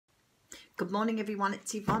Good morning everyone,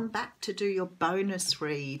 it's Yvonne back to do your bonus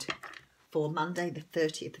read for Monday the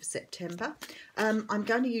 30th of September. I'm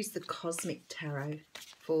going to use the Cosmic Tarot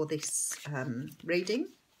for this reading.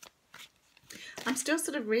 I'm still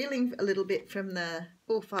sort of reeling a little bit from the,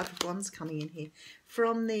 Five of Wands coming in here,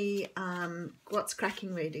 from the What's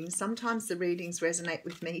Cracking readings. Sometimes the readings resonate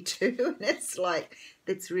with me too, and it's like,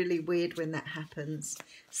 it's really weird when that happens.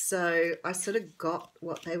 So I sort of got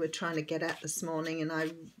what they were trying to get at this morning, and I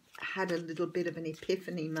had a little bit of an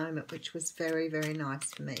epiphany moment, which was very, very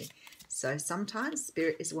nice for me. So sometimes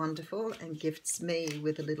Spirit is wonderful and gifts me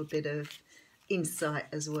with a little bit of insight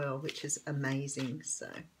as well, which is amazing. So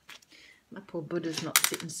my poor Buddha's not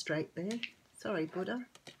sitting straight there. Sorry, Buddha.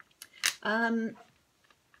 That's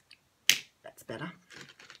better.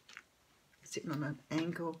 Sitting on an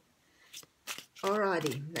angle.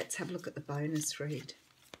 Alrighty, let's have a look at the bonus read.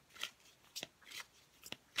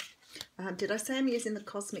 Did I say I'm using the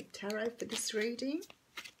Cosmic Tarot for this reading?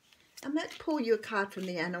 I might pull you a card from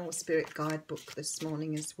the Animal Spirit Guidebook this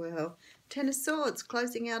morning as well. Ten of Swords,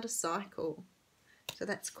 closing out a cycle. So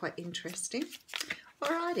that's quite interesting.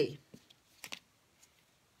 Alrighty.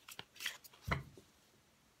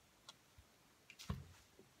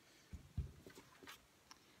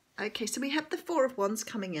 Okay, so we have the Four of Wands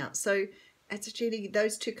coming out. So actually,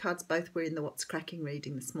 those two cards both were in the What's Cracking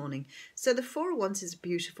reading this morning. So the Four of Wands is a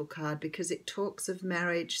beautiful card because it talks of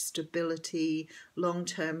marriage, stability,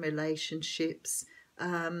 long-term relationships.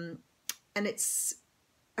 And it's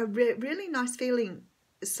a really nice feeling.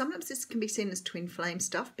 Sometimes this can be seen as twin flame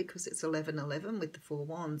stuff because it's 11-11 with the Four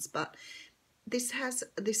Wands. But this has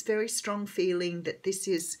this very strong feeling that this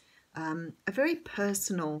is a very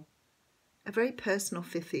personal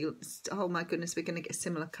feel. Oh my goodness, we're going to get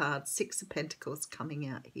similar cards. Six of Pentacles coming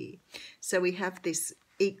out here. So we have this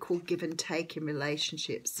equal give and take in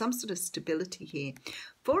relationships, some sort of stability here.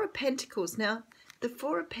 Four of Pentacles. Now, the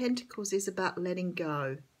Four of Pentacles is about letting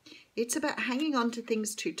go. It's about hanging on to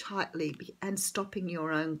things too tightly and stopping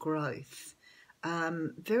your own growth.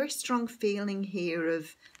 Very strong feeling here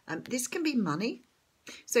of, this can be money.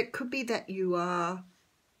 So it could be that you are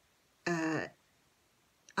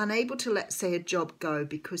unable to let, say, a job go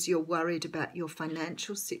because you're worried about your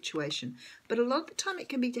financial situation. But a lot of the time it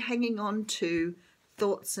can be hanging on to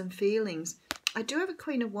thoughts and feelings. I do have a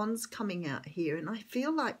Queen of Wands coming out here, and I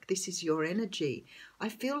feel like this is your energy. I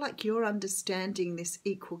feel like you're understanding this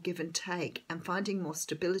equal give and take and finding more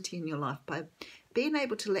stability in your life by being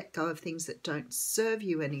able to let go of things that don't serve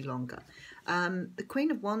you any longer. The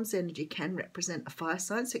Queen of Wands energy can represent a fire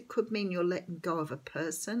sign, so it could mean you're letting go of a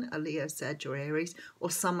person, a Leo, Sag or Aries, or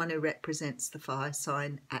someone who represents the fire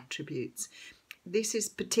sign attributes. This is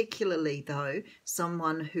particularly, though,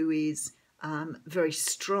 someone who is very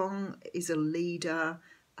strong, is a leader,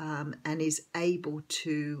 and is able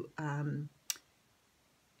to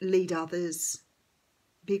lead others,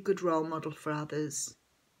 be a good role model for others,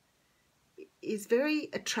 is very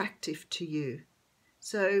attractive to you.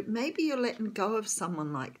 So maybe you're letting go of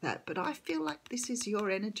someone like that, but I feel like this is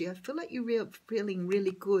your energy. I feel like you're feeling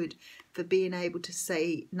really good for being able to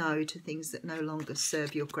say no to things that no longer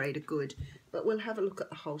serve your greater good. But we'll have a look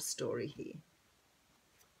at the whole story here.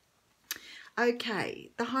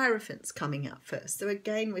 Okay, the Hierophant's coming up first. So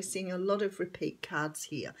again, we're seeing a lot of repeat cards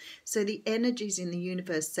here. So the energies in the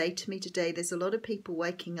universe say to me today, there's a lot of people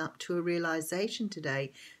waking up to a realization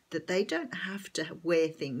today that they don't have to wear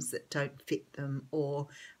things that don't fit them, or,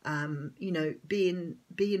 you know, be in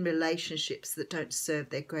relationships that don't serve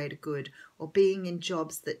their greater good, or being in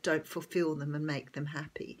jobs that don't fulfill them and make them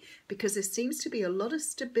happy. Because there seems to be a lot of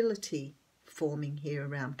stability forming here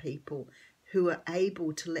around people who are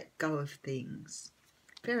able to let go of things.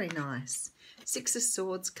 Very nice. Six of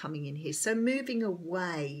Swords coming in here. So moving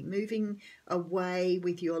away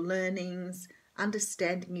with your learnings,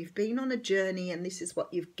 understanding you've been on a journey and this is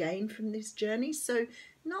what you've gained from this journey. So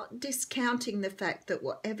not discounting the fact that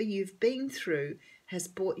whatever you've been through has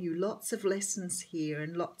brought you lots of lessons here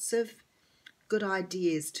and lots of good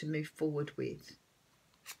ideas to move forward with.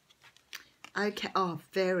 Okay, oh,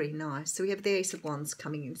 very nice. So we have the Ace of Wands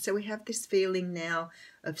coming in. So we have this feeling now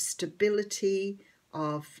of stability,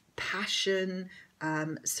 of passion.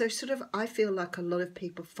 So sort of, I feel like a lot of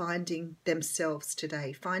people finding themselves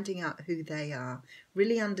today, finding out who they are,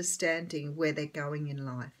 really understanding where they're going in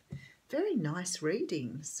life. Very nice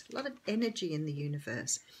readings. A lot of energy in the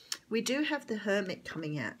universe. We do have the Hermit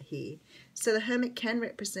coming out here. So the Hermit can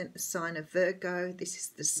represent the sign of Virgo. This is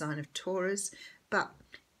the sign of Taurus. But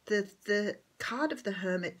the card of the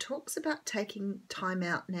Hermit talks about taking time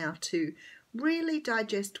out now to really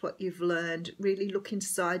digest what you've learned, really look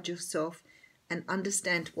inside yourself and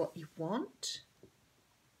understand what you want.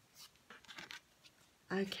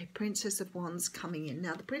 Okay, Princess of Wands coming in.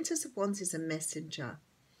 Now, the Princess of Wands is a messenger.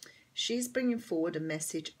 She's bringing forward a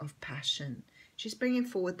message of passion. She's bringing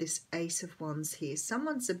forward this Ace of Wands here.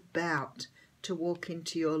 Someone's about to walk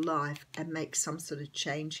into your life and make some sort of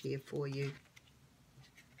change here for you.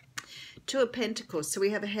 Two of Pentacles. So we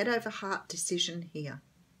have a head over heart decision here.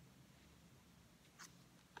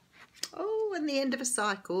 Oh, and the end of a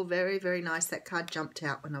cycle. Very, very nice. That card jumped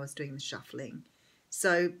out when I was doing the shuffling.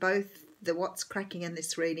 So both the What's Cracking and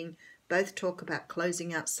this reading both talk about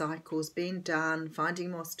closing out cycles, being done,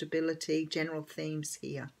 finding more stability, general themes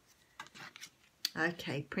here.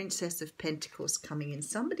 Okay, Princess of Pentacles coming in.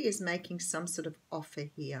 Somebody is making some sort of offer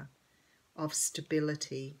here of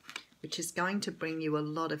stability, which is going to bring you a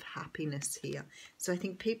lot of happiness here. So I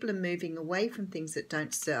think people are moving away from things that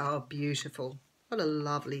don't serve. Oh, beautiful. What a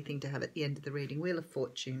lovely thing to have at the end of the reading. Wheel of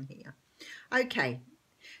Fortune here. Okay,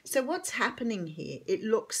 so what's happening here? It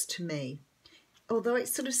looks to me, although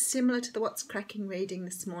it's sort of similar to the What's Cracking reading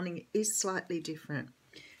this morning, it is slightly different.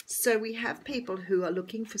 So we have people who are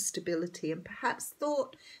looking for stability and perhaps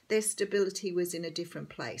thought their stability was in a different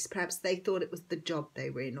place. Perhaps they thought it was the job they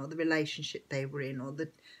were in or the relationship they were in or the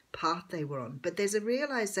path they were on. But there's a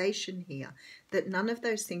realization here that none of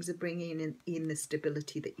those things are bringing in the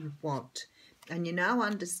stability that you want. And you're now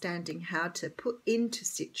understanding how to put into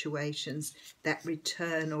situations that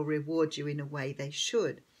return or reward you in a way they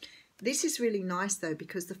should. This is really nice, though,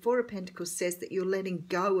 because the Four of Pentacles says that you're letting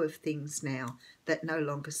go of things now that no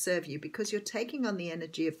longer serve you, because you're taking on the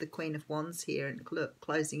energy of the Queen of Wands here and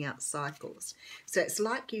closing out cycles. So it's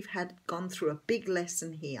like you've gone through a big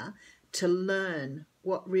lesson here to learn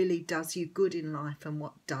what really does you good in life and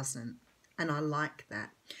what doesn't. And I like that,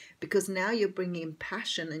 because now you're bringing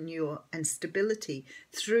passion and stability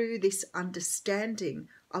through this understanding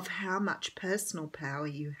of how much personal power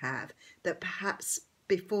you have that perhaps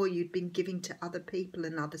before you'd been giving to other people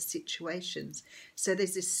in other situations. So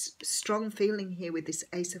there's this strong feeling here with this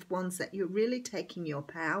Ace of Wands that you're really taking your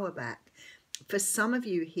power back. For some of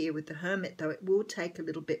you here with the Hermit, though, it will take a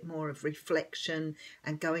little bit more of reflection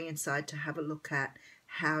and going inside to have a look at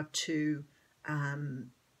how to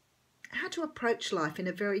approach life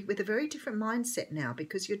with a very different mindset now,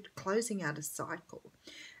 because you're closing out a cycle.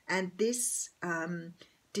 And this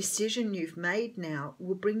decision you've made now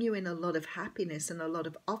will bring you in a lot of happiness and a lot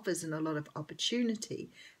of offers and a lot of opportunity,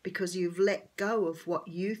 because you've let go of what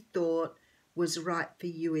you thought was right for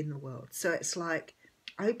you in the world. So it's like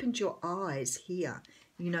opened your eyes here,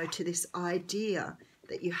 you know, to this idea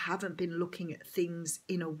that you haven't been looking at things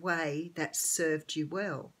in a way that served you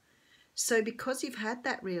well. So because you've had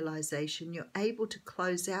that realization, you're able to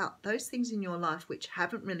close out those things in your life which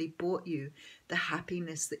haven't really brought you the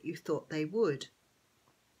happiness that you thought they would.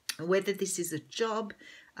 Whether this is a job,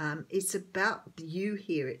 it's about you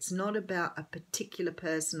here. It's not about a particular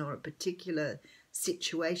person or a particular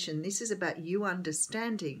situation. This is about you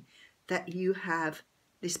understanding that you have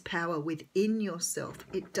this power within yourself.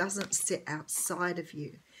 It doesn't sit outside of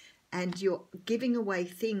you. And you're giving away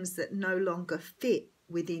things that no longer fit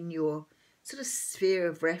within your sort of sphere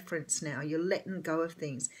of reference now. You're letting go of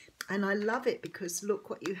things. And I love it because look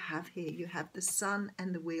what you have here. You have the Sun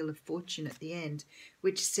and the Wheel of Fortune at the end,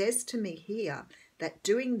 which says to me here that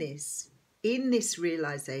doing this, in this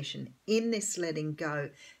realization, in this letting go,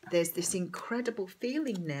 there's this incredible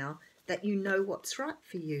feeling now that you know what's right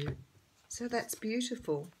for you. So that's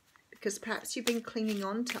beautiful, because perhaps you've been clinging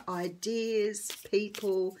on to ideas,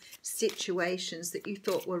 people, situations that you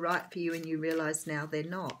thought were right for you and you realize now they're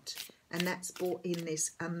not. And that's brought in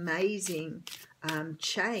this amazing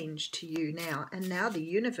change to you now. And now the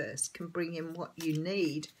universe can bring in what you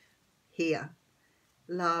need here.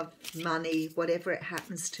 Love, money, whatever it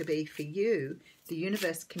happens to be for you, the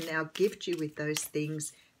universe can now gift you with those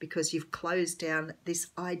things because you've closed down this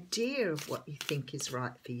idea of what you think is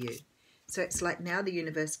right for you. So it's like now the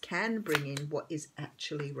universe can bring in what is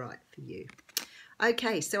actually right for you.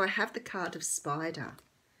 Okay, so I have the card of Spider.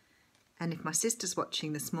 And if my sister's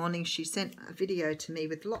watching this morning, she sent a video to me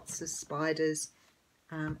with lots of spiders.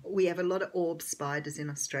 We have a lot of orb spiders in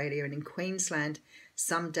Australia, and in Queensland,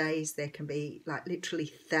 some days there can be like literally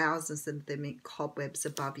thousands of them in cobwebs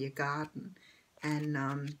above your garden.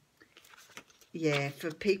 And yeah,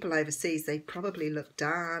 for people overseas, they probably look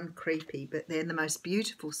darn creepy, but they're the most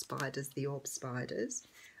beautiful spiders, the orb spiders.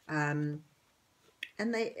 And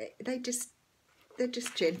they're just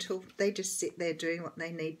gentle. They just sit there doing what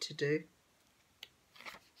they need to do.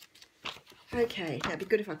 Okay, now it'd be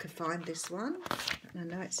good if I could find this one. I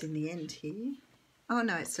know it's in the end here. Oh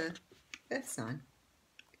no, it's a earth sign.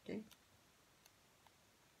 Okay.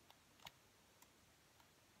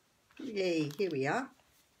 Yay, here we are.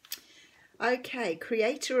 Okay,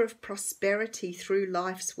 creator of prosperity through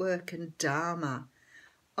life's work and dharma.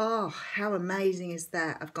 Oh, how amazing is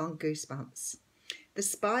that? I've gone goosebumps. The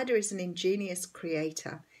spider is an ingenious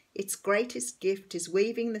creator. Its greatest gift is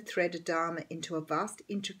weaving the thread of dharma into a vast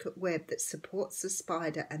intricate web that supports the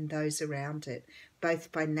spider and those around it, both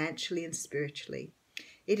financially and spiritually.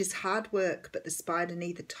 It is hard work, but the spider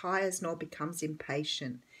neither tires nor becomes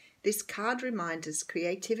impatient. This card reminds us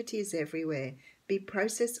creativity is everywhere. Be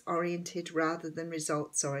process-oriented rather than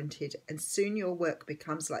results-oriented, and soon your work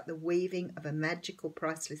becomes like the weaving of a magical,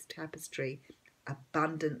 priceless tapestry.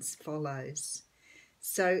 Abundance follows.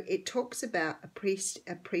 So it talks about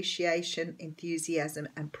appreciation, enthusiasm,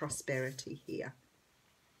 and prosperity here.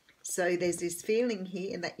 So there's this feeling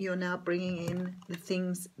here that you're now bringing in the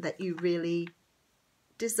things that you really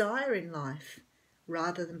desire in life,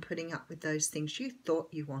 rather than putting up with those things you thought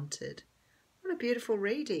you wanted. What a beautiful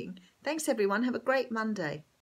reading. Thanks, everyone. Have a great Monday.